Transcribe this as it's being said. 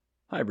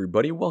Hi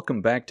everybody,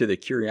 welcome back to the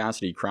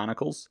Curiosity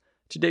Chronicles.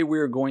 Today we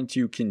are going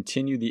to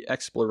continue the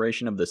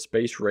exploration of the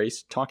space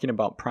race, talking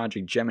about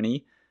Project Gemini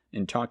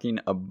and talking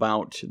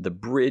about the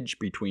bridge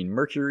between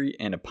Mercury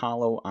and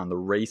Apollo on the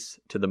race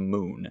to the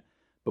moon.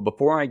 But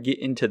before I get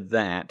into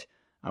that,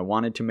 I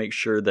wanted to make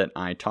sure that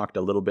I talked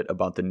a little bit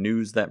about the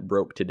news that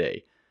broke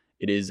today.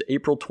 It is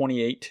April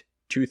 28,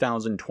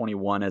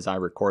 2021 as I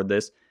record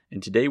this,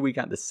 and today we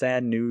got the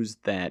sad news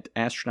that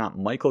astronaut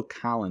Michael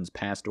Collins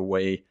passed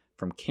away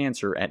from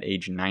cancer at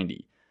age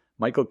 90.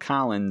 Michael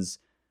Collins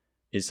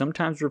is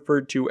sometimes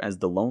referred to as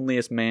the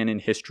loneliest man in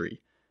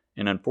history,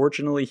 and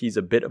unfortunately he's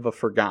a bit of a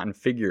forgotten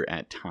figure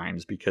at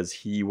times because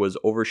he was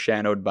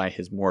overshadowed by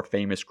his more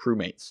famous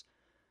crewmates.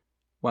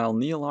 While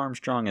Neil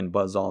Armstrong and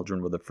Buzz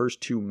Aldrin were the first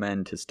two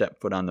men to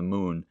step foot on the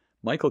moon,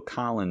 Michael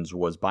Collins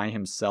was by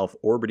himself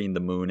orbiting the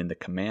moon in the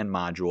command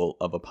module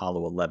of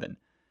Apollo 11,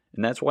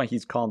 and that's why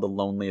he's called the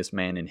loneliest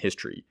man in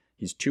history.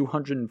 He's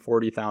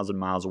 240,000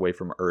 miles away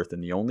from Earth,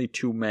 and the only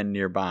two men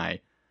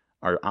nearby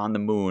are on the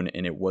moon,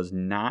 and it was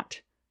not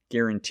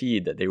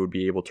guaranteed that they would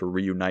be able to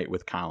reunite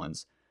with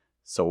Collins.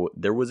 So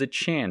there was a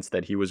chance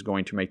that he was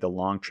going to make the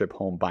long trip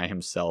home by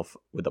himself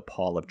with a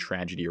pall of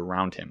tragedy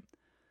around him.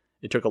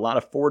 It took a lot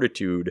of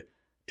fortitude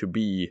to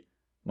be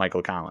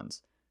Michael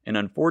Collins. And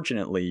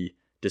unfortunately,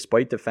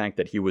 despite the fact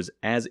that he was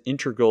as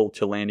integral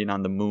to landing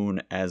on the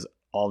moon as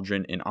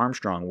Aldrin and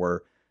Armstrong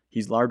were,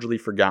 he's largely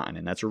forgotten,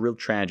 and that's a real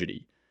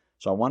tragedy.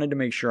 So I wanted to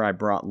make sure I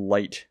brought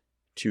light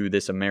to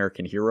this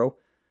American hero,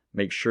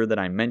 make sure that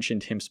I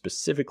mentioned him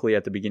specifically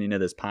at the beginning of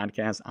this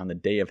podcast on the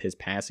day of his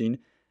passing,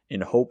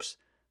 in hopes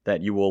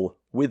that you will,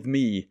 with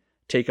me,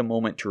 take a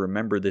moment to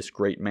remember this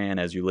great man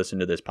as you listen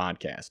to this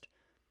podcast.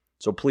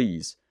 So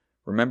please,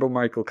 remember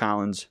Michael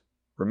Collins,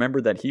 remember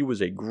that he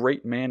was a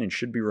great man and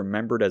should be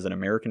remembered as an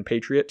American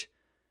patriot,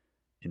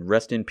 and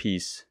rest in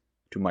peace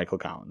to Michael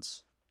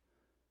Collins.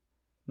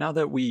 Now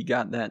that we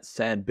got that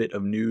sad bit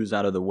of news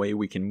out of the way,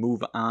 we can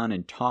move on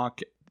and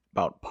talk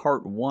about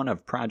part 1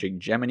 of Project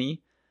Gemini,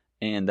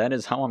 and that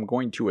is how I'm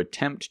going to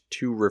attempt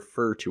to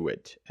refer to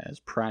it, as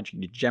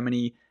Project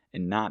Gemini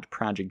and not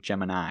Project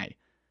Gemini.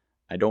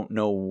 I don't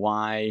know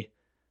why,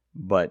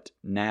 but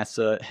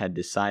NASA had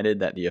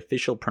decided that the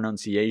official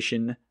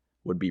pronunciation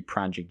would be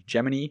Project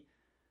Gemini,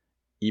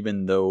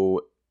 even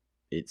though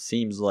it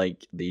seems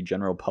like the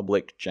general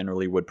public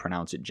generally would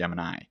pronounce it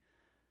Gemini.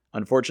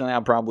 Unfortunately,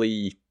 I'll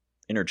probably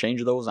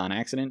interchange those on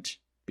accident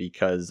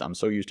because I'm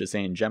so used to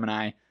saying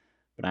Gemini,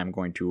 but I'm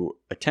going to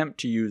attempt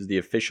to use the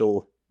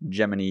official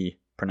Gemini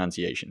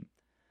pronunciation.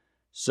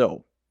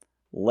 So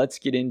let's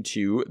get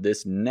into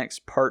this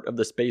next part of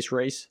the space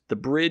race, the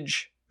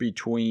bridge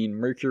between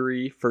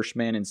Mercury, first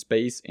man in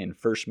space, and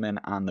first men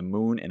on the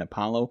moon in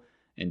Apollo,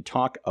 and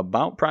talk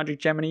about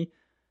Project Gemini.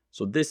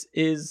 So this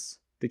is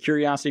the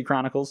Curiosity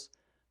Chronicles.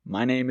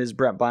 My name is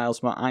Brett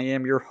Bilesma. I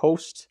am your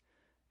host,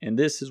 and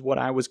this is what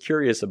I was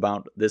curious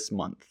about this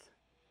month.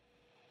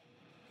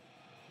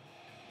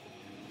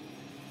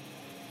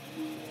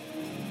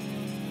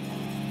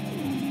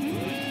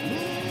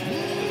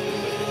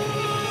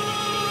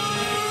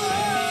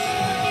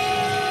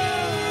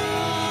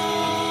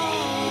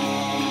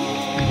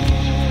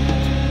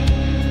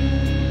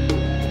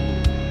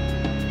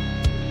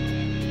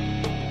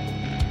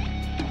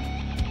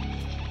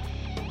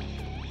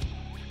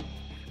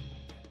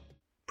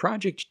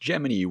 Project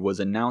Gemini was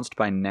announced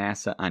by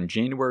NASA on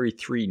January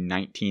 3,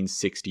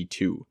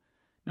 1962.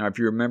 Now, if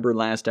you remember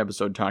last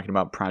episode talking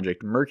about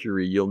Project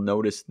Mercury, you'll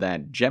notice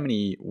that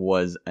Gemini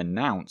was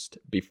announced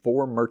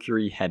before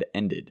Mercury had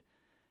ended.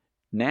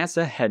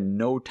 NASA had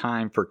no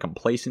time for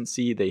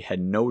complacency. They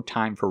had no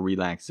time for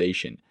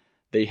relaxation.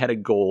 They had a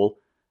goal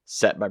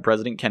set by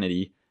President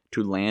Kennedy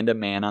to land a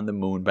man on the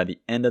moon by the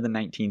end of the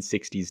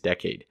 1960s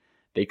decade.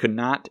 They could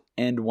not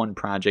end one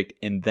project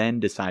and then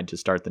decide to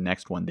start the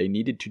next one. They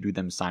needed to do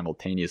them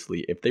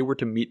simultaneously if they were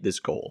to meet this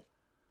goal.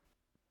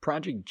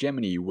 Project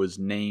Gemini was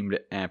named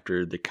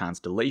after the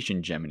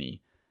constellation Gemini.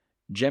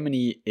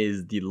 Gemini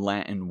is the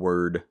Latin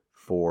word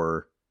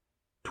for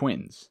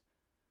twins.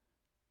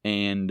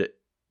 And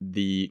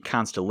the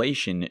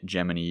constellation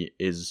Gemini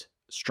is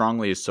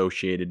strongly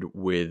associated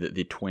with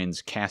the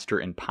twins Castor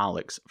and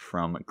Pollux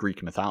from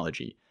Greek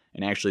mythology.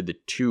 And actually the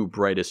two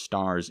brightest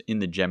stars in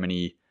the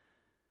Gemini.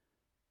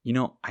 You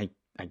know, I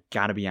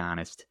gotta be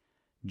honest,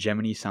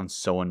 Gemini sounds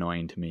so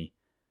annoying to me.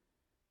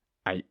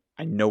 I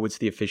know it's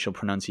the official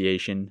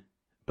pronunciation,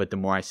 but the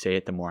more I say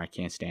it, the more I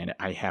can't stand it.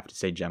 I have to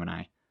say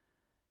Gemini.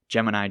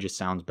 Gemini just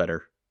sounds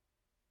better.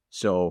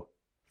 So,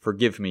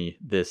 forgive me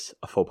this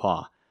faux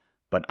pas,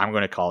 but I'm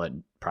going to call it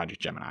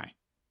Project Gemini,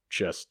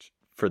 just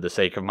for the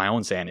sake of my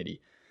own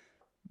sanity.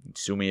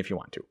 Sue me if you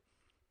want to.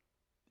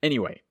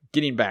 Anyway,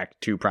 getting back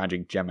to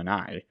Project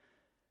Gemini,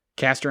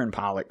 Castor and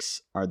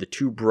Pollux are the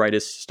two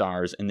brightest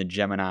stars in the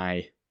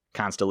Gemini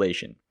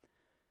constellation.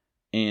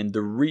 And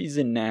the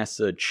reason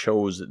NASA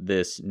chose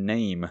this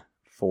name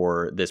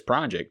for this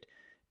project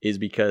is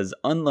because,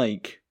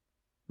 unlike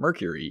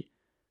Mercury,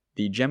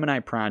 the Gemini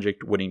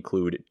project would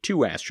include 2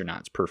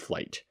 astronauts per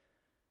flight.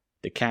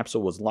 The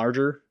capsule was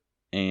larger,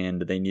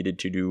 and they needed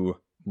to do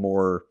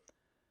more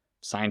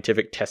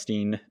scientific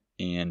testing,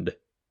 and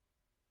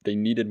they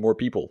needed more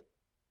people.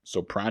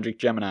 So Project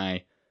Gemini,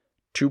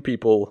 2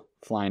 people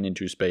flying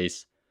into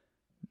space,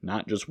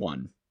 not just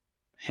one.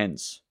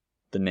 Hence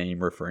the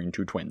name referring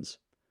to twins.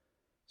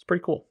 It's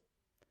pretty cool.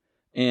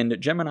 And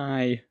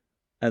Gemini,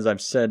 as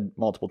I've said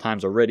multiple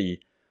times already,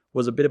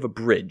 was a bit of a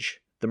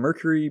bridge. The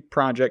Mercury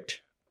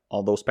project,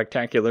 although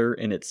spectacular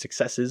in its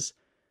successes,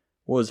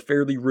 was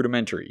fairly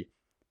rudimentary,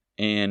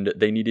 and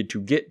they needed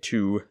to get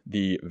to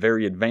the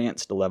very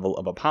advanced level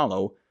of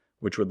Apollo,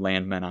 which would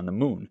land men on the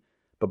moon.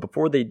 But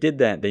before they did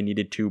that, they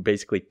needed to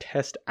basically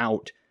test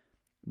out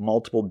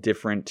multiple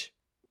different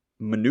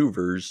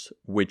maneuvers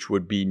which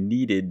would be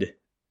needed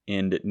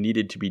and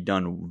needed to be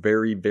done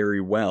very,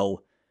 very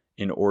well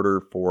in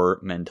order for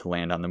men to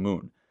land on the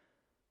moon.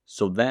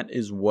 So that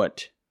is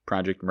what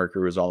Project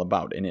Mercury was all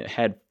about, and it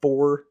had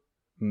 4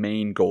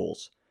 main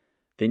goals.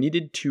 They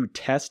needed to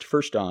test,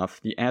 first off,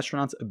 the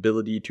astronauts'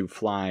 ability to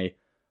fly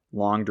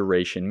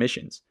long-duration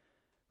missions.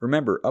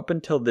 Remember, up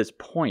until this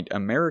point,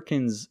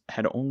 Americans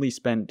had only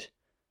spent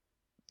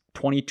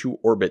 22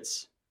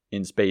 orbits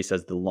in space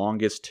as the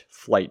longest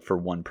flight for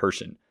one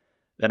person.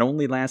 That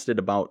only lasted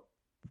about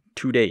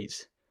 2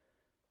 days.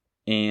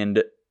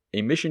 And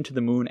a mission to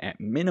the moon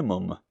at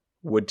minimum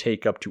would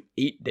take up to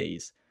 8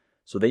 days.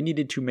 So they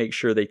needed to make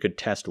sure they could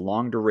test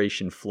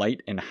long-duration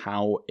flight and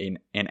how an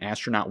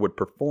astronaut would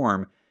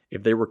perform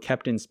if they were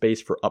kept in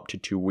space for up to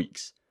 2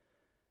 weeks.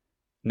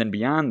 And then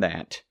beyond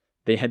that,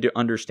 they had to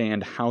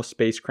understand how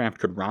spacecraft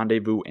could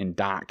rendezvous and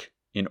dock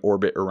in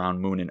orbit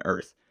around Moon and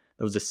Earth.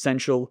 That was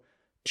essential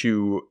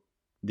to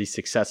the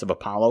success of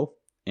Apollo,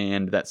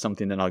 and that's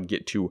something that I'll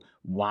get to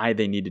why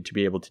they needed to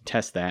be able to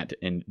test that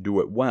and do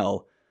it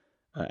well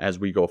as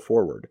we go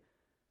forward.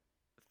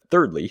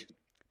 Thirdly,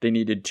 they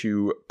needed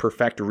to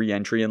perfect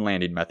re-entry and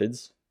landing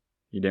methods.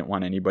 You didn't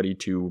want anybody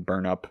to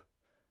burn up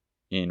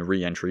in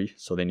re-entry,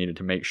 so they needed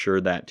to make sure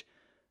that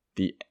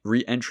the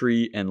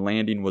re-entry and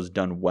landing was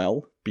done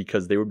well,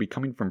 because they would be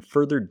coming from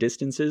further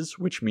distances,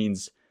 which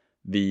means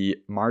the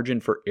margin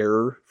for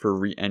error for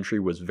re-entry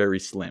was very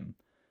slim.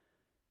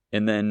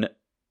 And then,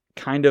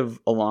 kind of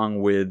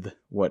along with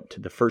what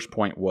the first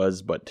point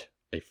was, but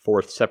a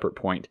fourth separate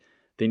point,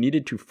 they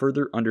needed to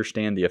further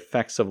understand the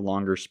effects of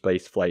longer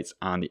space flights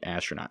on the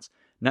astronauts.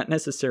 Not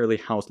necessarily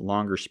how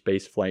longer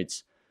space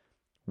flights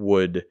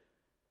would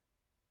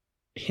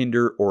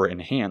hinder or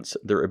enhance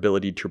their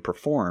ability to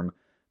perform,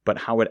 but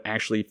how it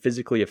actually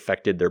physically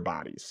affected their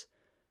bodies.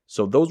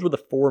 So those were the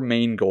 4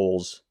 main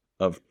goals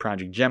of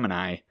Project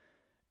Gemini,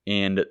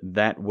 and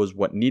that was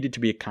what needed to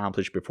be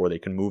accomplished before they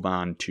could move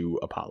on to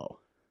Apollo.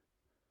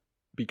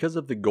 Because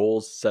of the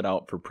goals set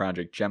out for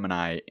Project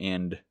Gemini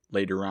and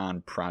later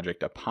on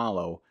Project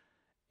Apollo,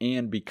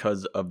 and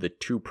because of the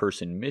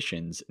 2-person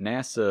missions,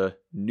 NASA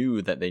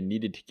knew that they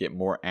needed to get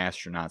more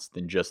astronauts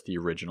than just the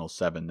original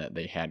 7 that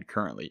they had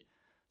currently.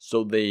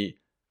 So they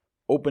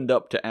opened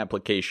up to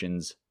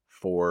applications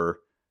for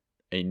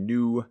a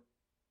new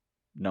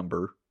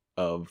number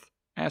of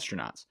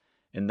astronauts.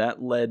 And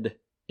that led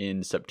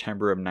in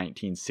September of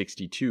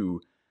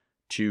 1962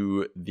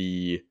 to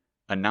the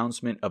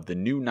announcement of the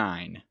new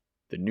 9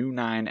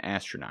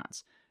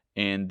 astronauts.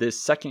 And this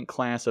second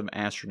class of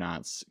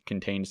astronauts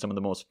contained some of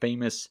the most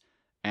famous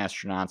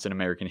astronauts in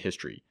American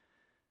history.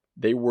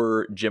 They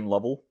were Jim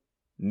Lovell,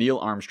 Neil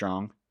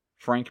Armstrong,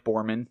 Frank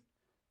Borman,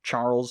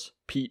 Charles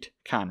Pete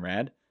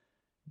Conrad,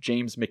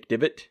 James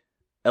McDivitt,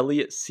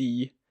 Elliot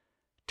C.,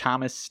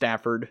 Thomas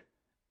Stafford,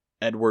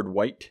 Edward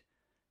White,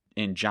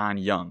 and John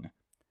Young.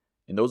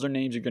 And those are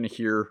names you're going to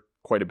hear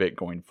quite a bit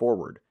going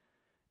forward.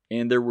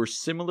 And there were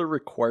similar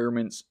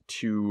requirements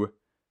to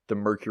the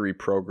Mercury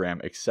program,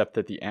 except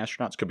that the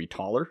astronauts could be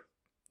taller.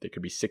 They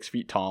could be 6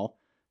 feet tall,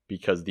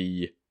 because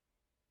the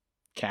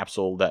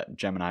capsule that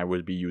Gemini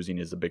would be using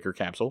is a bigger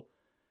capsule.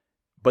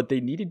 But they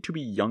needed to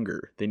be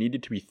younger. They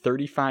needed to be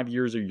 35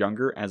 years or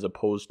younger, as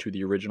opposed to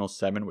the original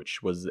 7,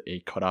 which was a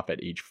cutoff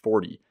at age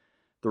 40.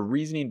 The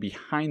reasoning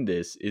behind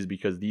this is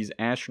because these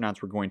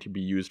astronauts were going to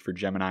be used for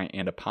Gemini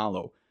and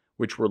Apollo,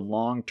 which were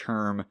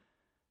long-term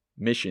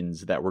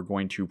missions that were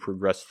going to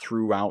progress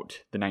throughout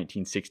the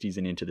 1960s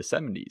and into the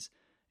 70s.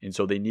 And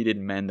so they needed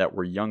men that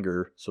were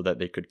younger so that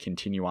they could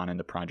continue on in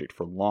the project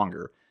for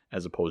longer,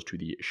 as opposed to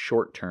the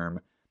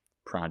short-term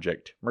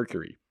Project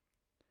Mercury.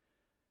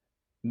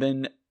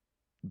 Then,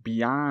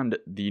 beyond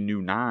the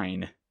new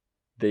 9,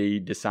 they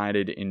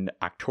decided in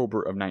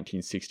October of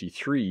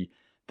 1963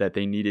 that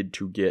they needed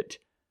to get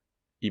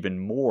even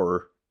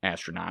more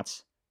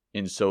astronauts,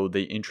 and so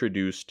they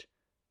introduced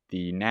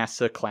the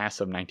NASA class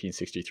of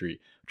 1963,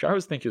 which I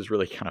always think is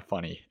really kind of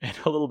funny and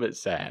a little bit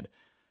sad,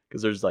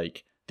 because there's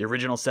like the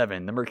original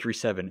 7, the Mercury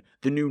 7,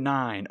 the new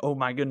 9, oh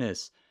my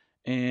goodness,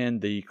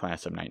 and the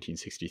class of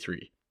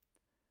 1963.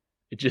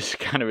 It just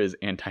kind of is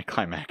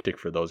anticlimactic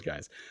for those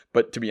guys.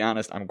 But to be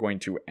honest, I'm going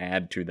to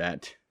add to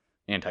that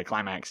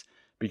anticlimax,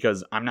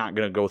 because I'm not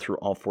going to go through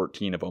all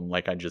 14 of them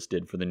like I just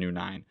did for the new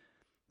 9.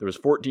 There was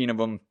 14 of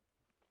them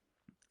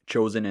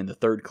chosen in the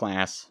 3rd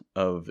class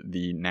of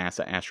the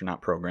NASA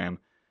astronaut program,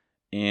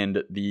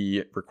 And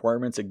the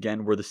requirements,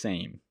 again, were the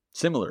same.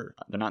 Similar,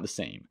 they're not the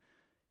same.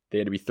 They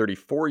had to be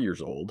 34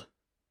 years old,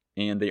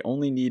 and they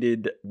only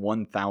needed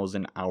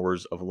 1,000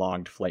 hours of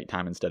logged flight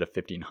time instead of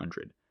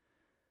 1,500.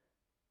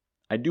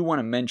 I do want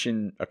to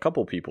mention a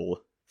couple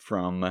people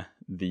from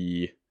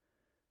the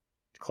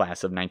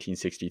class of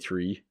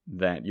 1963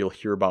 that you'll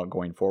hear about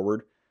going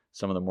forward.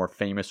 Some of the more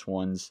famous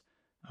ones,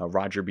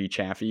 Roger B.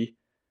 Chaffee.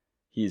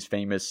 He's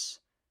famous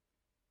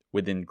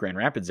within Grand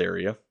Rapids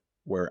area,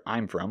 where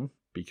I'm from,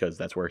 because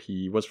that's where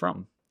he was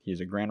from.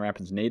 He's a Grand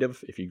Rapids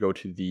native. If you go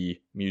to the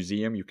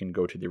museum, you can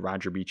go to the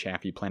Roger B.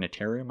 Chaffee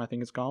Planetarium, I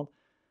think it's called.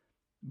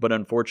 But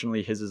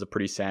unfortunately, his is a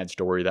pretty sad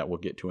story that we'll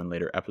get to in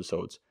later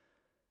episodes.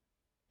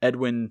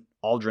 Edwin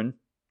Aldrin,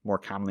 more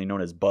commonly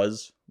known as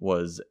Buzz,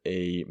 was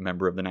a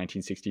member of the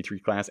 1963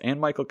 class, and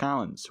Michael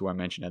Collins, who I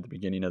mentioned at the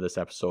beginning of this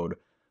episode,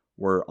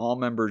 were all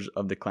members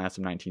of the class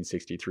of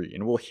 1963.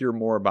 And we'll hear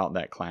more about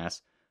that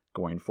class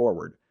going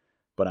forward.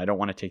 But I don't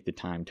want to take the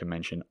time to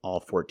mention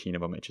all 14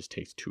 of them. It just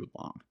takes too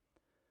long.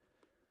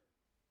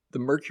 The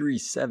Mercury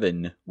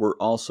 7 were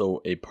also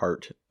a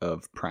part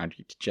of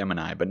Project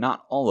Gemini, but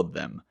not all of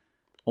them.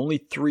 Only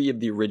 3 of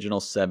the original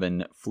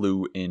 7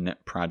 flew in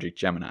Project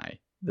Gemini.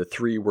 The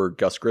 3 were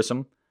Gus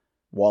Grissom,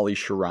 Wally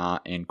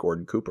Schirra, and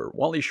Gordon Cooper.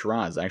 Wally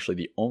Schirra is actually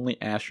the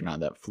only astronaut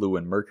that flew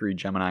in Mercury,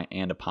 Gemini,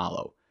 and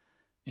Apollo.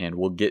 And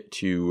we'll get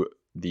to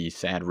the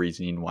sad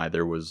reasoning why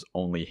there was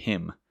only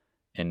him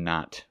and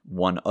not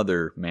one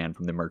other man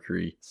from the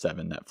Mercury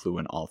 7 that flew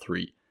in all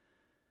 3.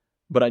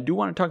 But I do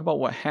want to talk about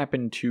what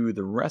happened to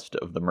the rest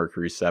of the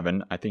Mercury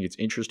 7. I think it's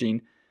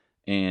interesting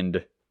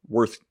and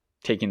worth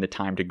taking the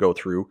time to go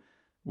through.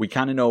 We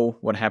kind of know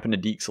what happened to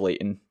Deke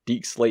Slayton.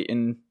 Deke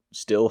Slayton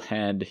still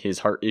had his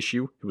heart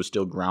issue. He was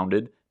still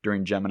grounded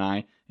during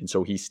Gemini, and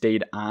so he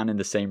stayed on in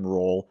the same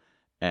role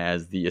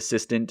as the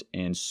assistant,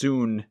 and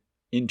soon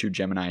into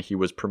Gemini, he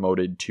was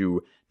promoted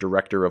to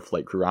Director of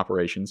Flight Crew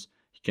Operations.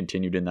 He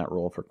continued in that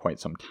role for quite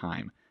some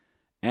time.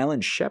 Alan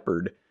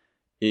Shepard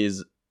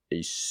is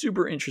a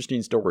super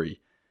interesting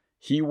story.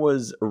 He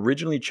was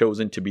originally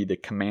chosen to be the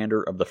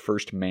commander of the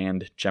first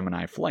manned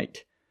Gemini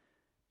flight.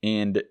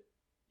 And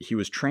he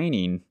was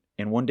training,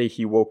 and one day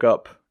he woke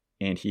up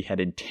and he had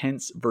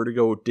intense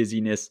vertigo,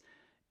 dizziness,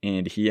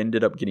 and he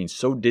ended up getting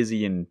so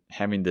dizzy and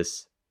having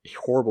this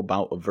horrible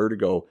bout of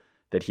vertigo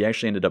that he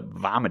actually ended up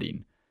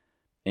vomiting.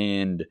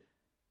 And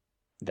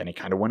then it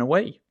kind of went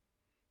away.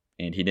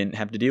 And he didn't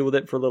have to deal with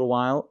it for a little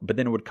while, but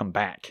then it would come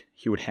back.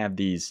 He would have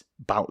these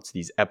bouts,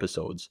 these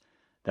episodes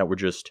that were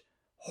just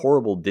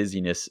horrible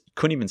dizziness,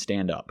 couldn't even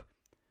stand up.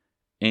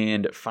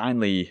 And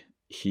finally,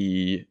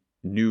 he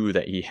knew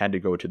that he had to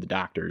go to the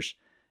doctors,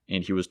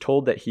 and he was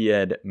told that he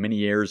had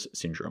Meniere's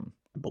syndrome,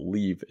 I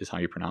believe is how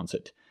you pronounce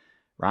it.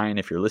 Ryan,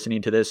 if you're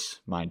listening to this,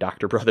 my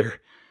doctor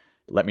brother,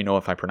 let me know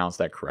if I pronounce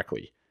that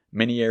correctly.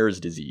 Meniere's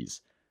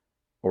disease,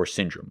 or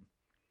syndrome.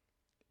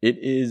 It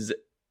is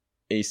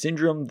a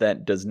syndrome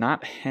that does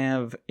not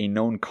have a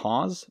known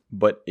cause,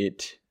 but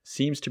it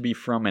seems to be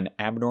from an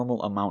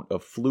abnormal amount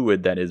of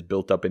fluid that is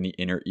built up in the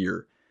inner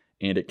ear,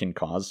 and it can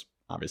cause,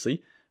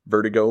 obviously,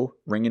 vertigo,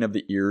 ringing of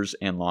the ears,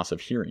 and loss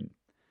of hearing.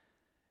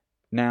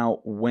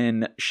 Now,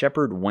 when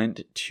Shepard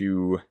went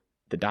to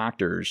the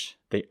doctors,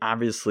 they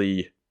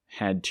obviously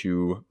had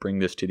to bring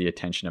this to the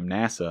attention of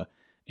NASA,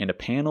 and a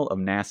panel of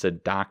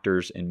NASA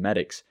doctors and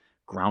medics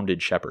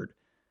grounded Shepard.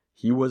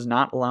 He was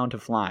not allowed to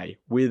fly,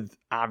 with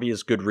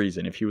obvious good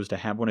reason. If he was to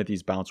have one of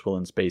these bouts while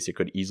in space, it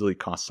could easily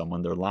cost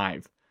someone their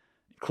life,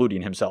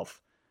 including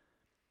himself.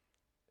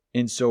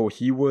 And so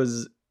he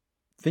was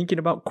thinking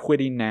about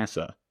quitting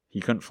NASA. He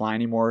couldn't fly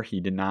anymore. He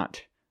did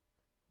not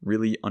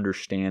really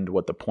understand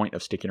what the point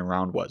of sticking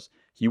around was.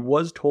 He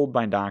was told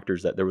by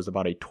doctors that there was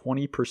about a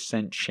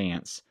 20%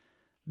 chance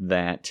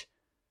that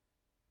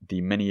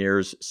the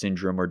Meniere's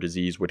syndrome or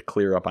disease would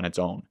clear up on its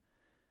own.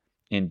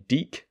 And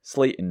Deke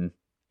Slayton,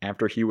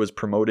 after he was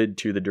promoted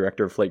to the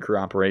Director of Flight Crew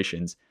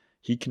Operations,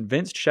 he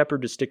convinced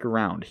Shepard to stick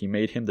around. He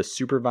made him the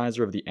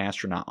supervisor of the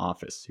astronaut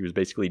office. He was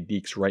basically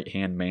Deke's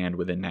right-hand man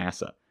within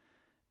NASA.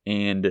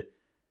 And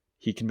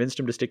he convinced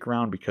him to stick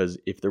around because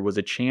if there was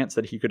a chance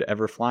that he could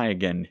ever fly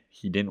again,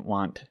 he didn't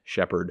want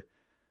Shepard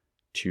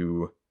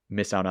to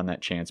miss out on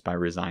that chance by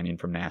resigning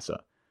from NASA.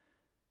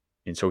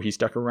 And so he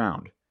stuck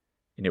around.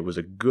 And it was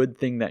a good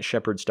thing that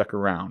Shepard stuck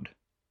around,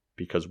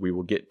 because we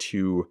will get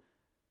to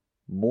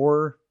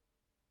more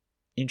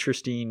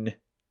interesting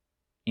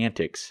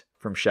antics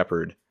from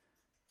Shepard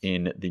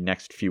in the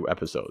next few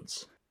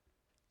episodes.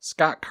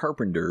 Scott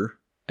Carpenter,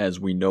 as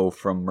we know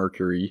from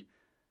Mercury,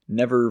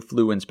 never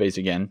flew in space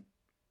again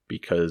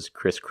because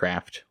Chris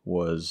Kraft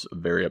was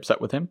very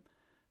upset with him.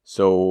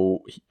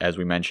 So, as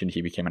we mentioned,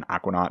 he became an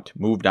aquanaut,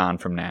 moved on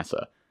from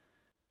NASA.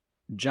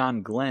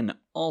 John Glenn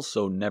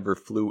also never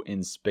flew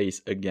in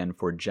space again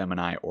for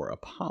Gemini or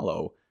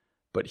Apollo,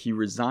 but he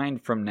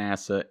resigned from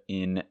NASA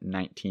in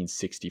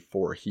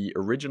 1964. He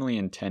originally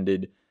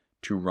intended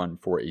to run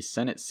for a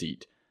Senate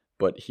seat,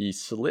 but he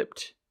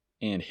slipped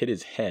and hit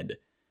his head,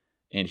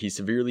 and he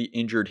severely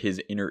injured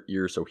his inner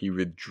ear, so he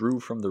withdrew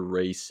from the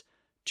race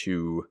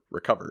to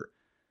recover.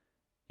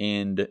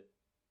 And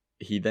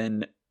He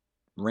then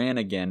ran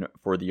again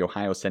for the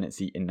Ohio Senate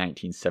seat in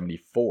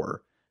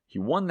 1974. He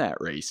won that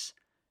race,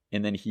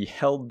 and then he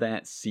held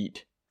that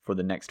seat for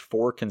the next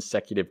 4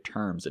 consecutive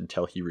terms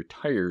until he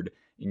retired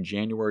in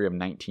January of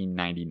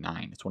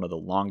 1999. It's one of the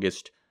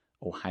longest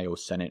Ohio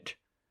Senate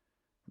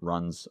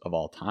runs of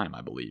all time,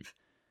 I believe.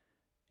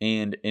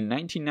 And in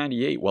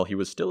 1998, while he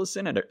was still a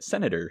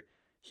senator,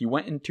 he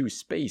went into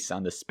space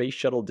on the Space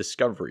Shuttle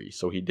Discovery.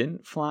 So he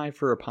didn't fly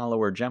for Apollo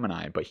or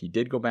Gemini, but he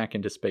did go back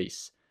into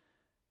space.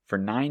 For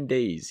 9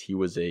 days, he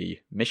was a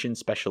mission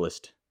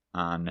specialist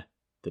on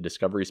the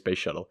Discovery Space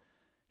Shuttle.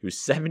 He was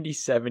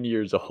 77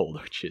 years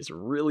old, which is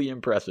really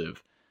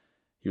impressive.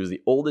 He was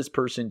the oldest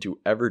person to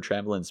ever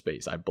travel in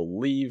space. I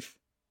believe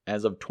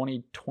as of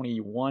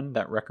 2021,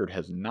 that record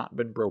has not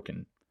been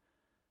broken.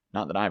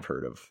 Not that I've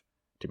heard of.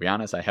 To be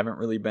honest, I haven't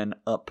really been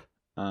up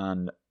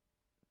on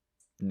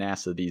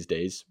NASA these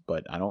days,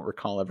 but I don't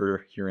recall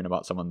ever hearing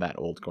about someone that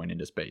old going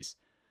into space.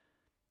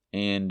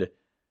 And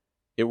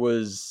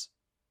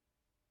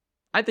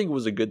I think it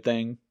was a good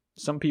thing.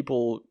 Some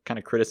people kind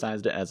of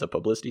criticized it as a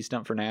publicity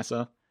stunt for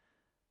NASA.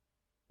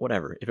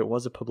 Whatever. If it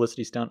was a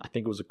publicity stunt, I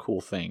think it was a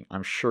cool thing.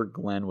 I'm sure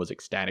Glenn was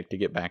ecstatic to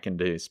get back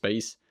into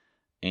space.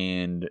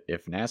 And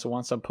if NASA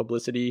wants some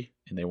publicity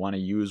and they want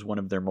to use one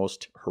of their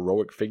most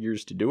heroic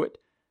figures to do it,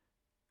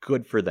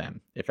 good for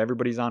them. If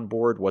everybody's on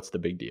board, what's the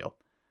big deal?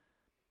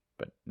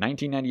 But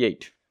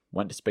 1998,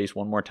 went to space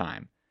one more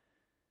time.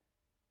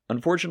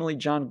 Unfortunately,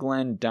 John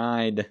Glenn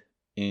died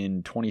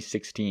in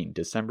 2016,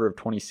 December of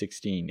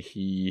 2016.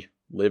 He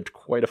lived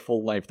quite a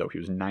full life, though. He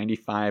was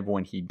 95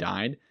 when he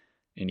died,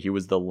 and he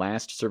was the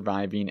last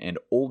surviving and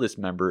oldest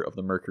member of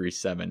the Mercury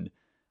 7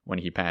 when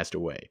he passed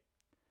away.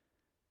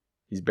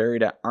 He's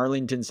buried at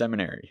Arlington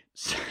Seminary.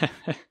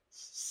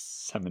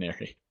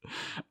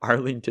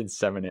 Arlington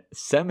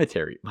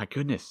Cemetery. My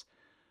goodness.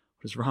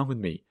 What is wrong with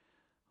me?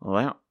 Well,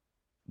 that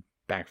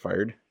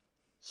backfired.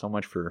 So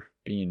much for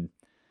being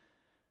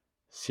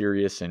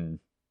serious and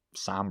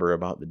somber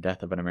about the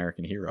death of an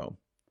American hero.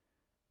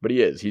 But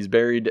he is. He's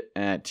buried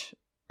at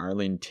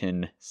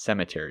Arlington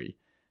Cemetery.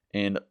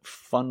 And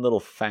fun little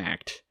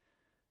fact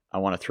I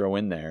want to throw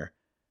in there.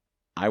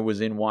 I was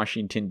in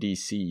Washington,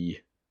 D.C.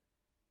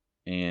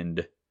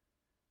 and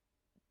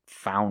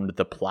found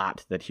the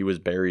plot that he was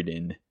buried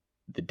in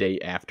the day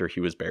after he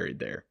was buried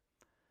there,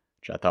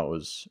 which I thought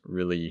was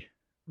really,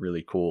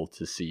 really cool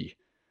to see.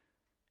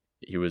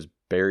 He was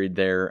buried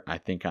there, I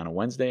think, on a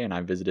Wednesday, and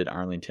I visited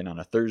Arlington on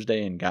a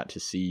Thursday and got to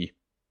see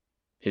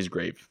his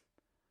grave.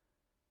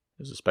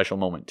 It was a special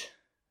moment,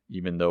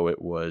 even though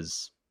it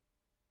was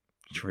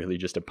really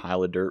just a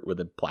pile of dirt with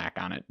a plaque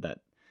on it that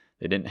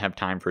they didn't have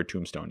time for a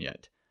tombstone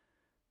yet.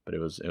 But it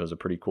was a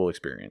pretty cool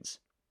experience.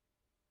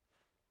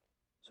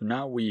 So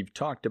now we've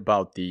talked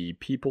about the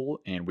people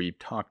and we've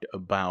talked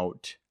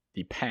about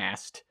the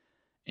past,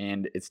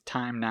 and it's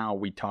time now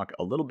we talk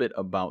a little bit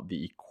about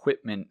the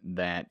equipment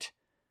that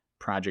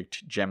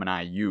Project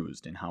Gemini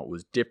used and how it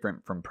was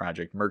different from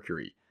Project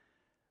Mercury.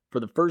 For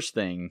the first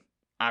thing,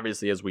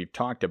 obviously, as we've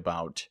talked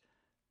about,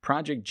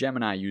 Project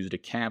Gemini used a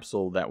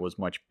capsule that was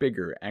much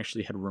bigger,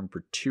 actually had room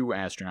for 2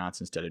 astronauts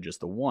instead of just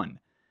the 1.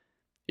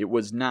 It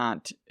was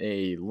not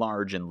a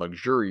large and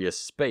luxurious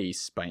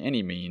space by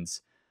any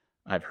means.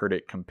 I've heard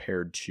it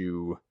compared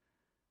to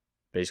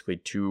basically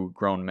 2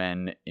 grown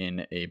men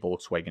in a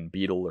Volkswagen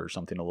Beetle or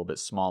something a little bit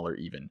smaller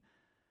even.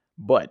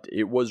 But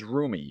it was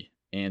roomy,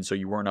 and so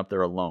you weren't up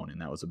there alone, and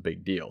that was a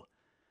big deal.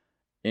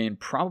 And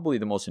probably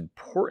the most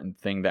important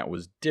thing that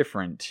was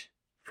different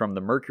from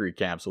the Mercury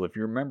capsule, if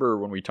you remember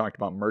when we talked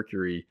about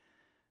Mercury,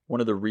 one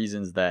of the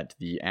reasons that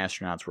the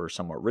astronauts were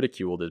somewhat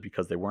ridiculed is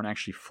because they weren't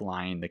actually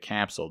flying the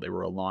capsule. They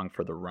were along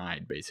for the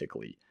ride,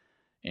 basically.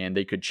 And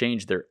they could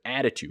change their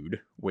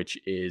attitude, which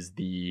is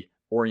the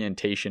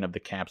orientation of the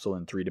capsule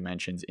in 3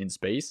 dimensions in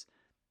space.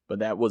 But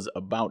that was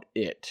about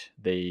it.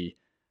 They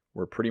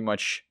were pretty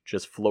much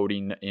just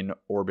floating in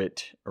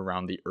orbit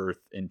around the Earth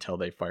until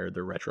they fired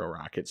their retro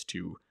rockets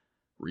to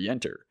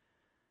re-enter.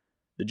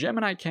 The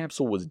Gemini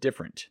capsule was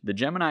different. The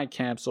Gemini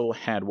capsule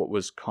had what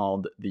was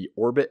called the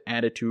Orbit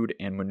Attitude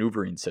and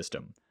Maneuvering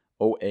System,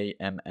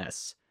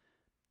 OAMS.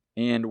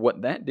 And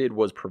what that did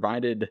was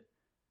provided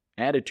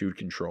attitude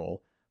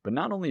control, but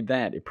not only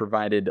that, it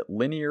provided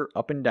linear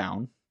up and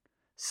down,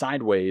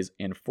 sideways,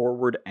 and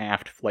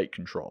forward-aft flight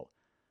control.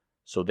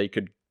 So they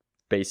could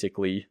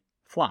basically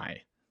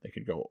fly. They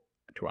could go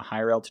to a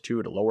higher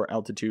altitude, a lower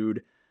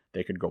altitude.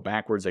 They could go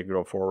backwards, they could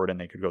go forward, and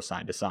they could go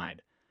side to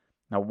side.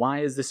 Now, why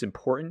is this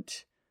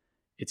important?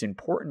 It's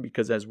important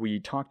because, as we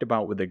talked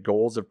about with the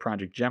goals of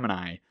Project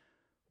Gemini,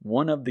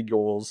 one of the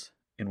goals,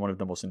 and one of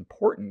the most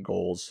important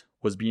goals,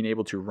 was being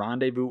able to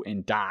rendezvous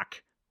and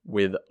dock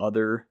with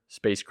other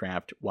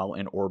spacecraft while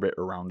in orbit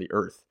around the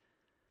Earth.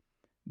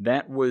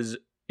 That was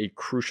a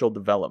crucial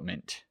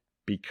development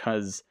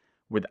because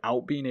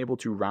without being able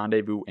to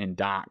rendezvous and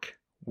dock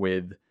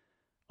with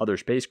other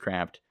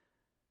spacecraft,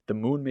 the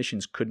moon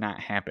missions could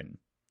not happen.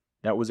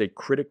 That was a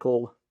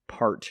critical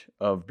part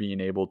of being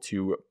able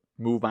to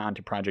move on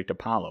to Project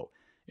Apollo.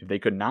 If they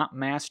could not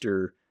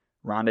master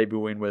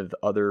rendezvousing with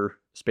other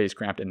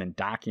spacecraft and then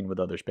docking with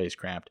other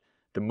spacecraft,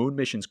 the moon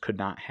missions could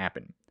not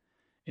happen.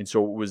 And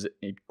so it was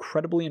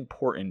incredibly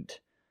important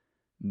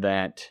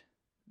that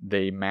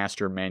they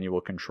master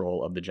manual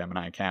control of the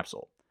Gemini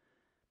capsule.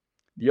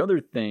 The other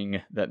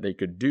thing that they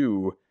could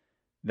do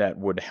that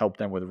would help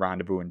them with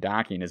rendezvous and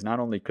docking is not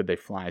only could they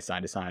fly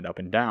side to side up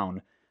and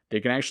down, they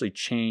can actually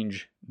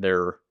change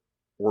their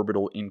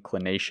orbital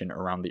inclination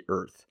around the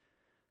Earth.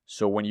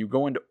 So when you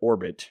go into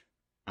orbit,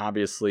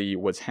 obviously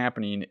what's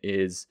happening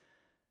is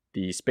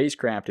the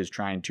spacecraft is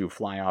trying to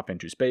fly off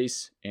into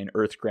space, and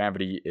Earth's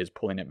gravity is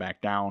pulling it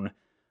back down,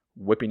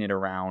 whipping it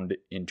around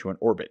into an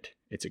orbit.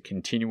 It's a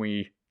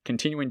continuing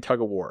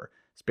tug of war.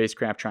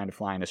 Spacecraft trying to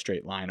fly in a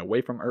straight line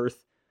away from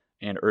Earth,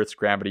 and Earth's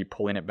gravity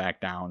pulling it back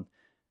down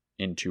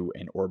into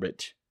an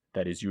orbit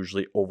that is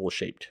usually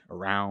oval-shaped.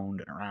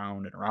 Around and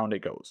around and around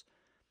it goes.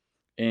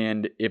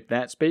 And if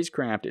that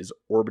spacecraft is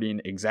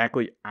orbiting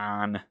exactly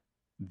on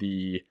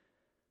the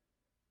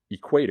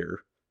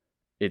equator,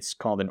 it's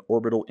called an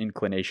orbital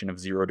inclination of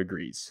 0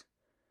 degrees.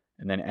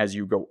 And then as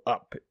you go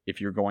up,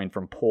 if you're going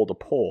from pole to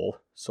pole,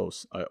 so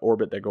an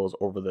orbit that goes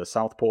over the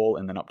South Pole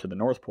and then up to the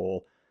North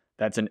Pole,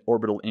 that's an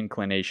orbital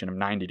inclination of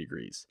 90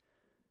 degrees.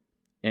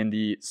 And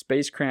the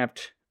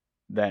spacecraft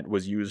that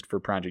was used for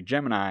Project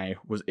Gemini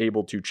was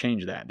able to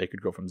change that. They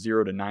could go from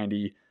 0 to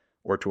 90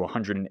 or to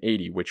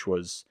 180, which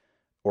was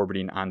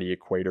orbiting on the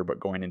equator but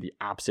going in the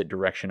opposite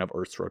direction of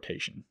Earth's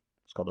rotation.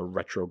 It's called a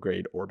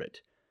retrograde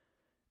orbit.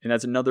 And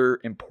that's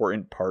another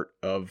important part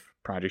of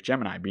Project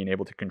Gemini, being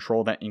able to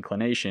control that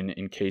inclination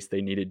in case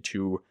they needed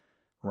to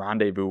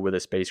rendezvous with a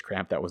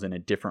spacecraft that was in a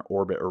different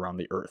orbit around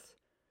the Earth.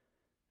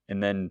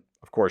 And then,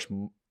 of course,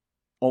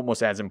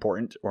 almost as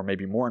important, or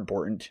maybe more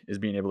important, is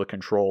being able to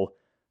control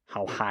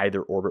how high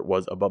their orbit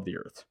was above the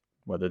Earth.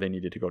 Whether they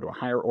needed to go to a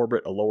higher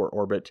orbit, a lower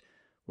orbit,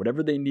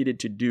 whatever they needed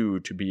to do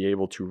to be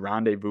able to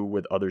rendezvous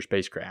with other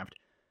spacecraft,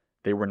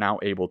 they were now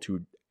able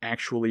to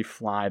actually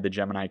fly the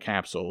Gemini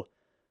capsule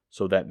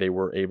so that they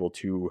were able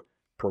to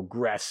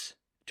progress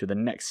to the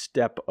next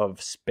step of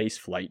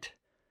spaceflight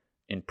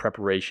in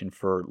preparation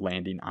for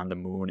landing on the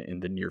moon in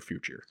the near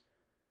future.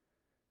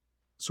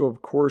 So,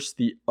 of course,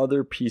 the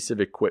other piece of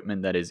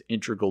equipment that is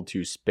integral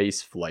to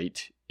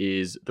spaceflight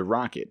is the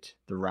rocket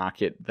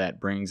that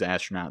brings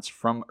astronauts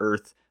from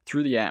Earth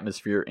through the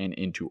atmosphere and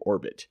into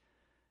orbit.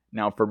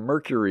 Now, for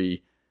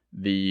Mercury,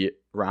 the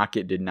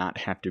rocket did not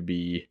have to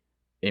be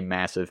a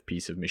massive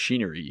piece of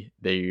machinery.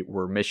 They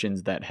were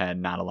missions that had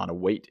not a lot of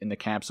weight in the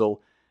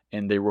capsule,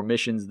 and they were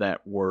missions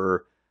that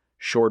were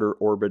shorter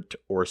orbit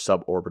or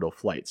suborbital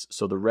flights.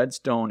 So the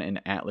Redstone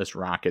and Atlas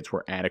rockets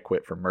were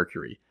adequate for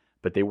Mercury,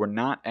 but they were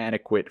not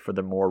adequate for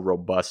the more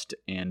robust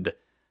and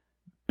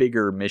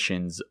bigger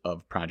missions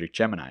of Project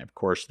Gemini. Of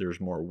course, there's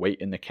more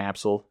weight in the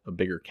capsule, a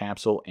bigger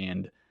capsule,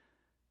 and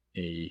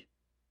an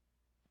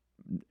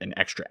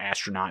extra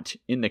astronaut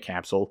in the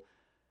capsule.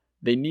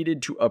 They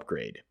needed to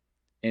upgrade.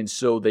 And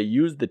so they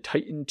used the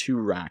Titan II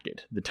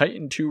rocket. The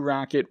Titan II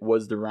rocket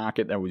was the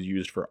rocket that was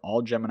used for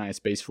all Gemini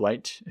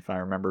spaceflight, if I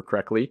remember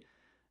correctly,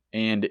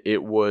 and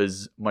it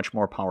was much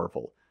more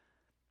powerful.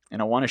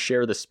 And I want to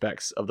share the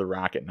specs of the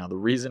rocket. Now, the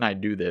reason I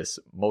do this,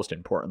 most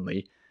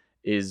importantly,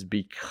 is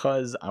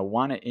because I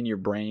want it in your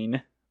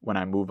brain when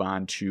I move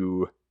on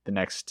to the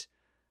next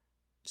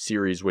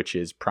series, which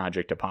is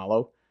Project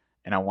Apollo.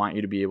 And I want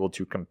you to be able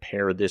to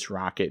compare this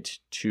rocket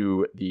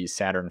to the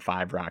Saturn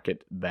V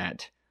rocket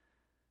that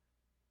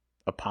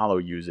Apollo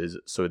uses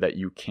so that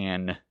you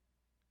can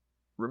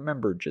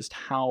remember just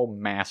how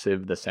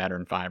massive the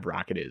Saturn V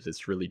rocket is.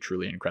 It's really,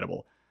 truly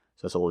incredible.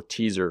 So that's a little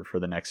teaser for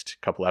the next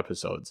couple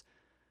episodes.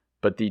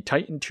 But the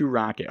Titan II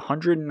rocket,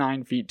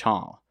 109 feet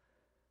tall,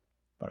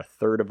 about a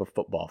third of a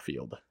football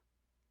field.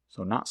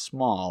 So not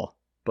small,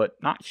 but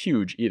not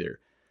huge either.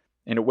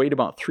 And it weighed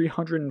about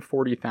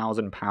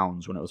 340,000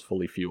 pounds when it was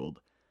fully fueled,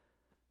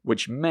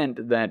 which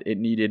meant that it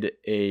needed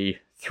a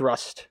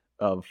thrust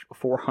of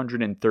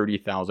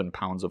 430,000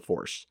 pounds of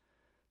force.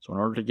 So in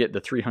order to get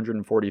the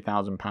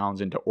 340,000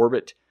 pounds into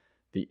orbit,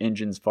 the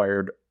engines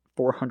fired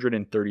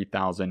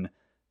 430,000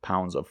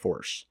 pounds of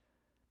force.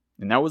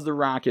 And that was the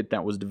rocket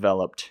that was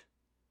developed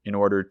in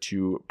order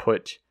to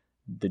put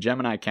the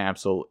Gemini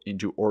capsule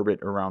into orbit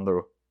around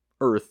the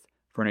Earth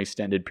for an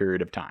extended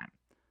period of time.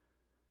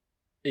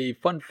 A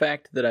fun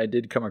fact that I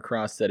did come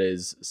across that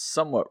is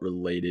somewhat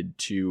related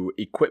to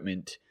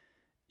equipment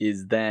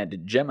is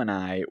that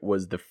Gemini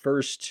was the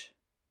first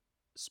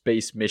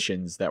space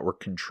missions that were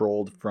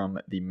controlled from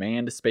the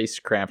Manned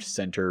Spacecraft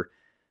Center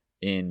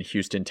in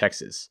Houston,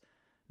 Texas.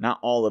 Not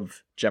all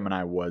of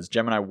Gemini was.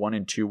 Gemini 1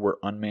 and 2 were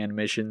unmanned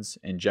missions,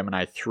 and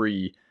Gemini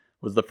 3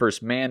 was the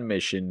first manned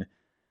mission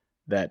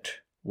that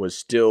was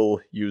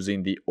still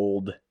using the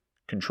old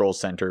control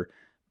center.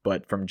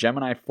 But from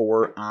Gemini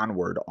 4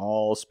 onward,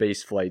 all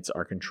space flights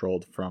are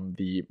controlled from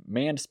the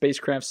Manned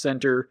Spacecraft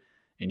Center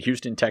in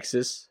Houston,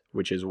 Texas,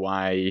 which is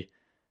why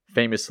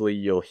famously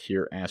you'll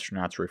hear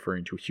astronauts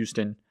referring to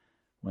Houston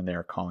when they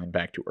are calling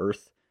back to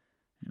Earth.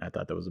 And I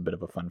thought that was a bit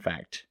of a fun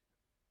fact.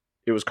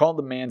 It was called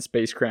the Manned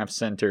Spacecraft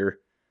Center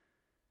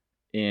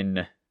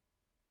in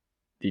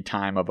the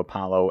time of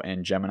Apollo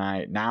and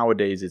Gemini.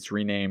 Nowadays, it's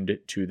renamed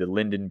to the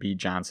Lyndon B.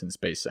 Johnson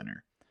Space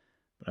Center.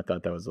 But I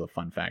thought that was a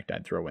fun fact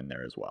I'd throw in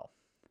there as well.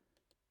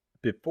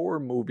 Before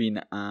moving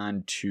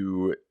on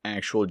to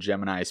actual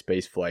Gemini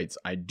space flights,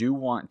 I do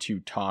want to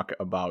talk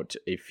about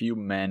a few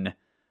men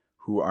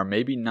who are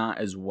maybe not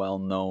as well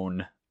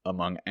known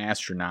among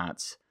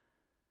astronauts,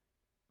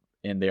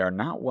 and they are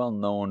not well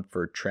known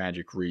for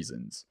tragic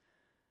reasons.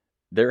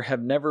 There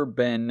have never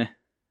been,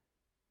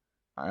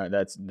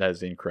 that's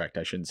incorrect,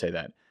 I shouldn't say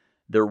that.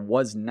 There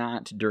was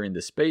not, during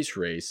the space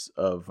race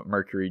of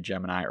Mercury,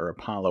 Gemini, or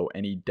Apollo,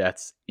 any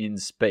deaths in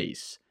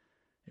space.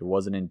 It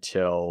wasn't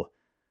until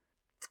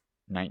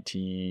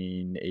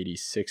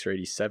 1986 or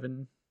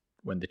 87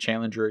 when the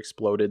Challenger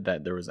exploded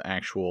that there was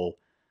actual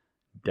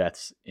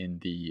deaths in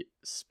the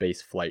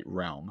space flight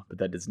realm. But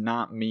that does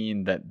not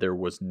mean that there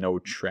was no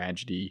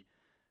tragedy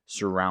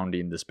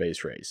surrounding the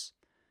space race.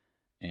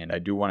 And I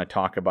do want to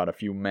talk about a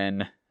few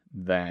men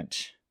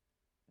that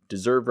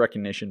deserve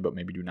recognition but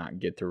maybe do not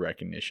get the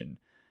recognition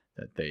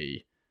that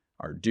they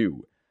are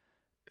due.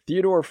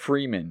 Theodore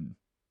Freeman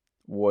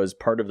was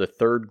part of the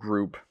third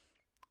group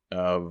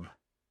of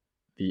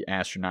the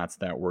astronauts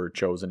that were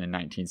chosen in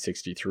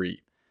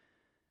 1963.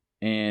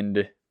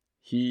 And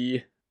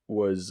he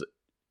was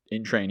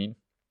in training.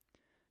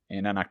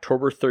 And on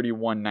October 31,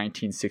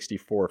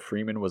 1964,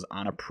 Freeman was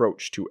on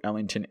approach to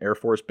Ellington Air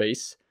Force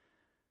Base,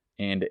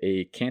 and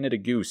a Canada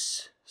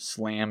Goose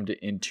slammed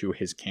into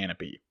his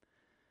canopy.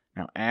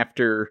 Now,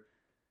 after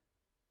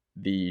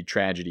the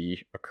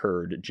tragedy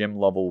occurred, Jim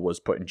Lovell was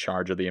put in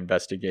charge of the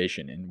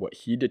investigation. And what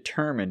he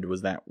determined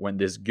was that when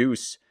this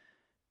goose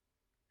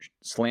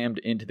slammed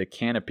into the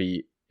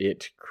canopy,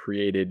 it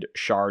created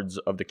shards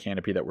of the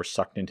canopy that were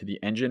sucked into the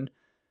engine,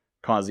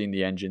 causing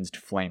the engines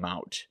to flame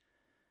out.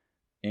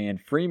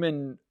 And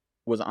Freeman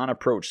was on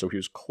approach, so he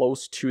was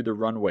close to the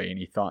runway, and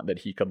he thought that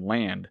he could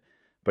land,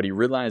 but he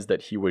realized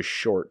that he was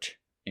short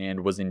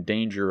and was in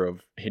danger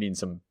of hitting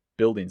some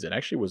buildings. It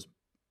actually was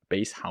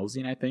base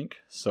housing, I think,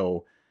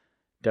 so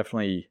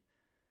definitely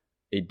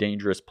a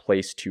dangerous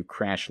place to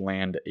crash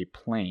land a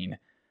plane.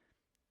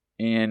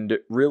 And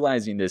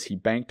realizing this, he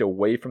banked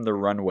away from the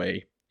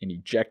runway and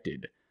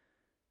ejected.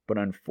 But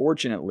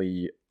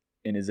unfortunately,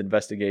 in his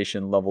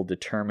investigation, Lovell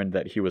determined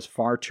that he was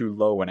far too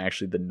low and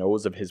actually the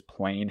nose of his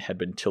plane had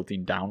been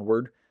tilting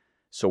downward.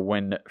 So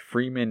when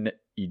Freeman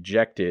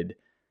ejected,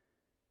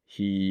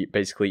 he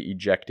basically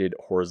ejected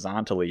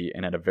horizontally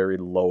and at a very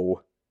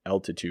low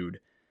altitude.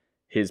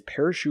 His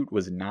parachute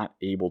was not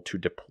able to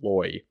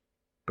deploy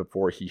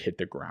before he hit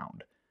the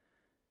ground.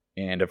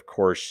 And of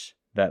course,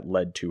 that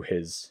led to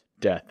his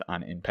death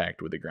on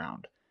impact with the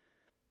ground.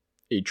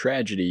 A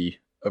tragedy,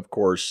 of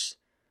course,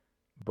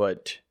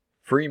 but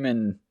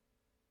Freeman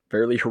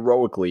fairly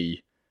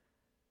heroically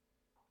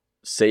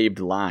saved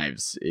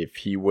lives. If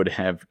he would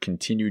have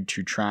continued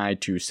to try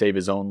to save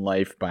his own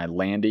life by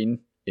landing,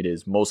 it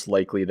is most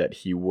likely that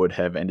he would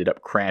have ended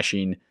up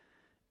crashing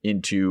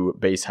into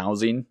base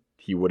housing.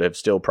 He would have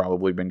still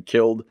probably been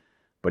killed,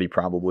 but he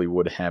probably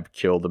would have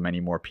killed many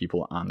more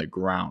people on the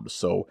ground.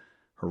 So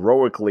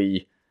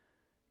heroically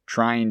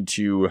trying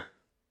to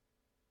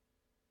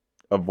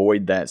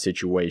avoid that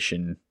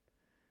situation,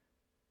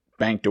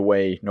 banked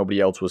away. Nobody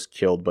else was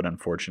killed, but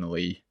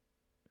unfortunately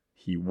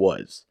he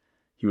was.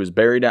 He was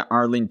buried at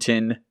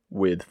Arlington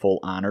with full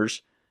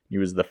honors. He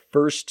was the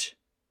first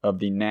of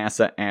the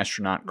NASA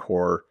astronaut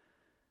corps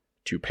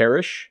to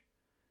perish,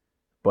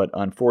 but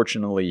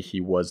unfortunately he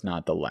was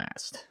not the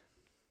last.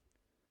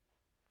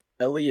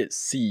 Elliot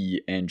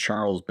See and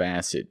Charles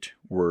Bassett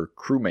were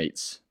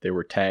crewmates. They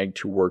were tagged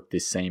to work the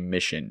same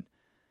mission.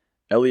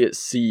 Elliot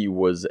See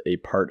was a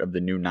part of the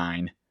New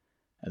Nine,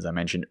 as I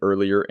mentioned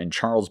earlier, and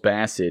Charles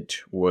Bassett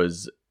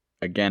was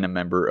again a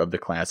member of the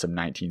class of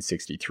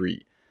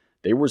 1963.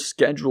 They were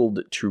scheduled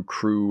to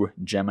crew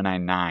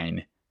Gemini-9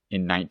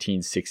 in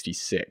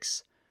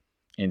 1966.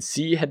 And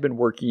See had been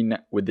working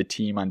with the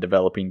team on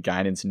developing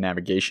guidance and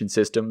navigation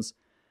systems.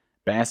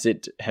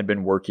 Bassett had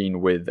been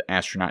working with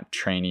astronaut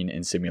training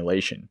and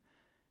simulation.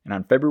 And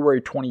on February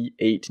 28,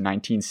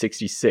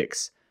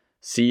 1966,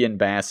 See and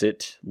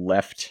Bassett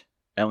left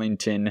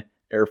Ellington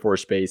Air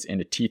Force Base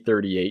in a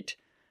T-38,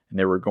 and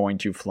they were going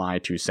to fly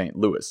to St.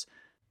 Louis.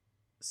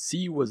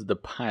 See was the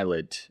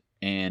pilot,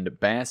 and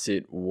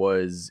Bassett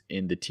was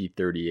in the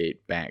T-38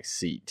 back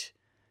seat.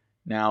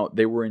 Now,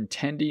 they were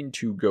intending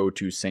to go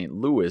to St.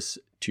 Louis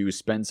to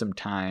spend some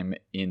time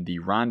in the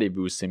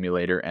rendezvous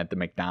simulator at the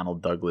McDonnell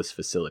Douglas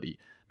facility.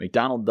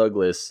 McDonnell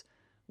Douglas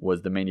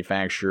was the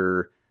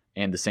manufacturer,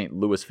 and the St.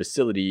 Louis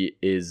facility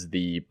is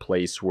the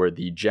place where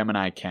the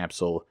Gemini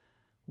capsule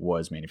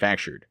was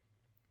manufactured.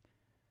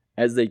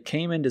 As they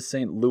came into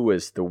St.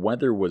 Louis, the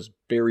weather was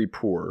very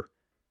poor,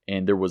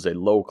 and there was a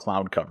low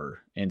cloud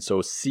cover. And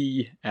so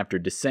See, after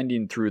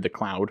descending through the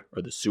cloud,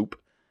 or the soup,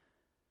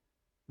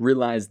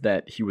 realized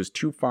that he was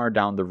too far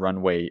down the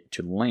runway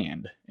to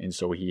land, and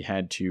so he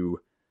had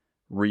to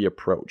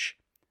reapproach.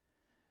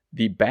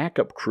 The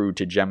backup crew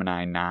to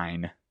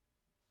Gemini-9,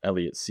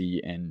 Elliot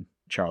See and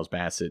Charles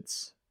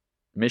Bassett's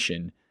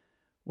mission,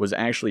 was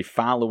actually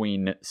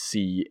following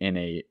C in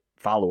a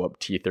follow-up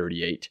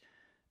T-38,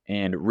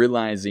 and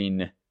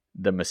realizing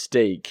the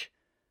mistake,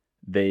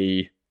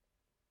 they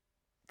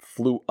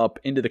flew up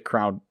into the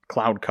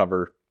cloud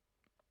cover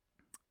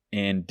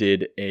and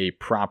did a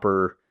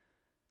proper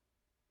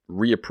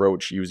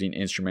reapproach using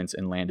instruments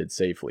and landed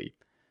safely.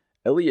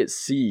 Elliot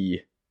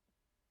C,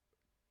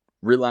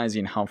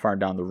 realizing how far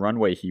down the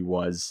runway he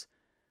was,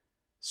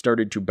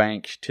 started to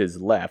bank to his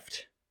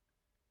left,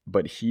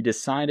 but he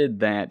decided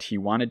that he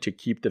wanted to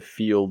keep the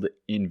field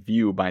in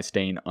view by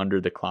staying under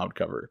the cloud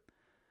cover.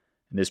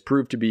 And this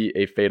proved to be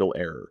a fatal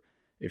error.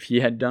 If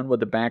he had done what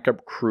the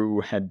backup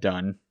crew had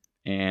done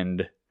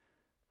and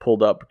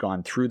pulled up,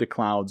 gone through the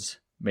clouds,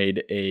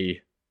 made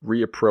a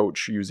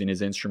reapproach using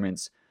his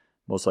instruments,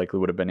 most likely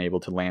would have been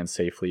able to land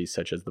safely,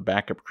 such as the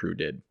backup crew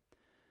did.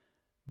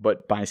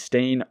 But by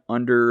staying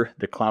under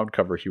the cloud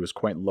cover, he was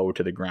quite low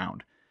to the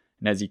ground.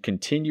 And as he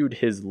continued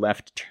his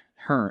left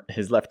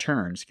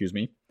turn,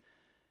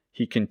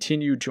 he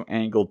continued to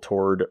angle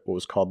toward what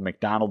was called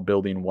McDonald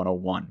Building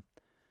 101.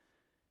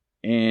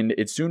 And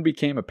it soon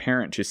became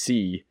apparent to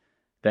C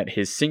that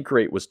his sink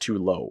rate was too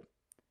low.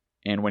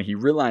 And when he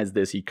realized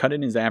this, he cut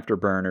in his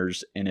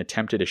afterburners and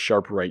attempted a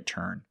sharp right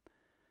turn.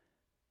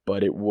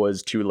 But it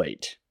was too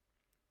late.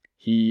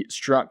 He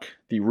struck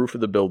the roof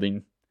of the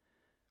building,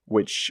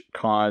 which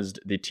caused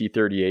the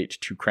T-38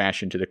 to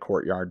crash into the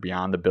courtyard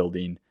beyond the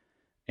building,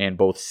 and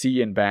both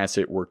C and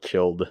Bassett were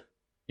killed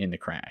in the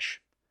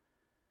crash.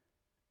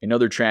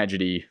 Another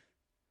tragedy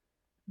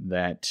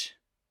that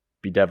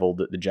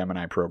bedeviled the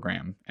Gemini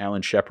program.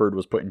 Alan Shepard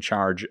was put in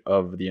charge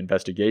of the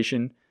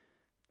investigation,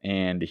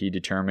 and he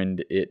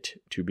determined it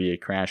to be a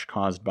crash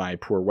caused by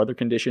poor weather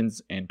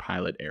conditions and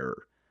pilot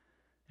error.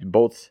 And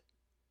both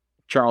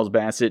Charles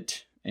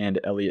Bassett and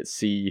Elliot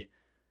C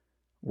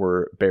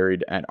were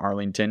buried at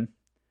Arlington,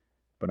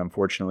 but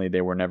unfortunately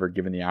they were never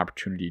given the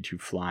opportunity to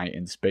fly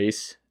in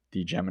space.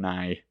 The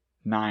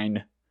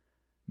Gemini-9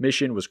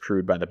 mission was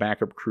crewed by the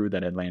backup crew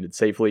that had landed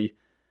safely,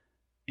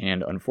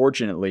 and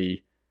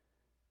unfortunately,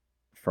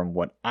 from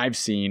what I've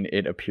seen,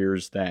 it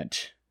appears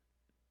that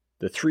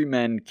the 3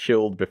 men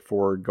killed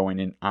before going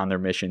in on their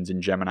missions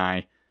in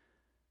Gemini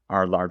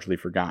are largely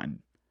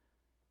forgotten.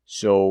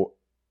 So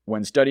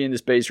when studying the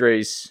space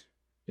race,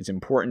 it's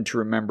important to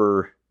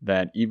remember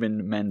that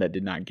even men that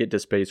did not get to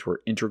space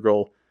were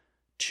integral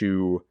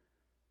to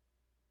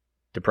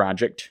the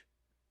project.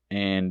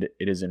 And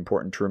it is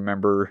important to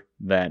remember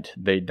that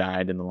they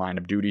died in the line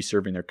of duty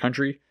serving their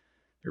country.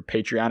 They're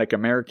patriotic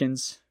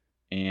Americans,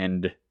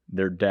 and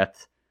their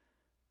death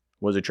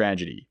was a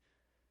tragedy.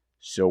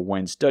 So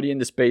when studying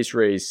the space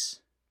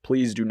race,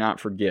 please do not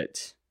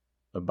forget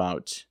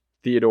about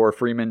Theodore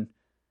Freeman,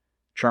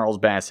 Charles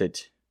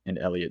Bassett, and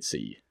Elliot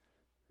C.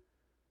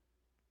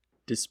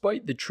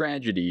 Despite the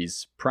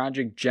tragedies,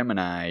 Project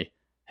Gemini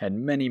had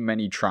many,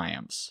 many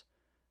triumphs.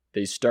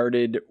 They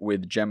started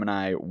with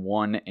Gemini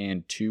 1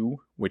 and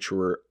 2, which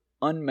were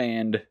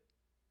unmanned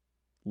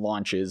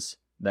launches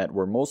that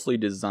were mostly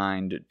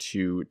designed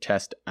to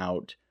test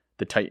out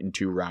the Titan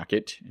II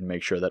rocket and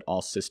make sure that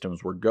all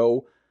systems were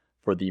go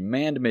for the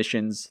manned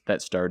missions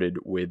that started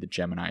with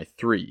Gemini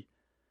 3.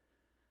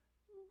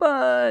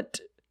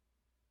 But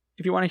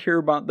if you want to hear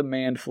about the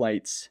manned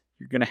flights,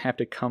 you're going to have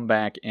to come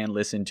back and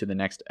listen to the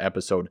next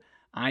episode.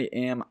 I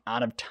am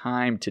out of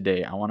time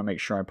today. I want to make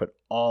sure I put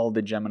all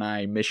the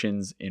Gemini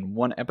missions in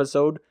one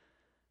episode.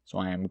 So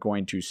I am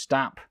going to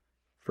stop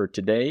for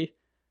today.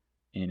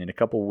 And in a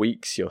couple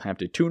weeks, you'll have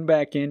to tune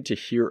back in to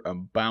hear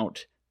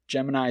about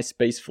Gemini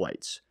space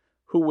flights.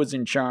 Who was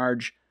in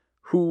charge?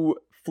 Who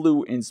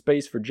flew in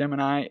space for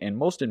Gemini? And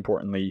most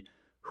importantly,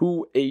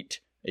 who ate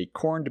a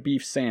corned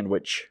beef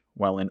sandwich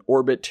while in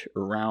orbit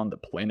around the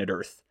planet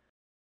Earth?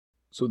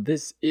 So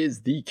this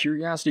is the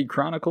Curiosity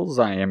Chronicles.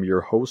 I am your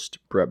host,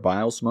 Brett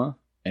Bilesma,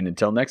 and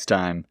until next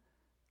time,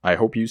 I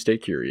hope you stay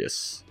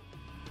curious.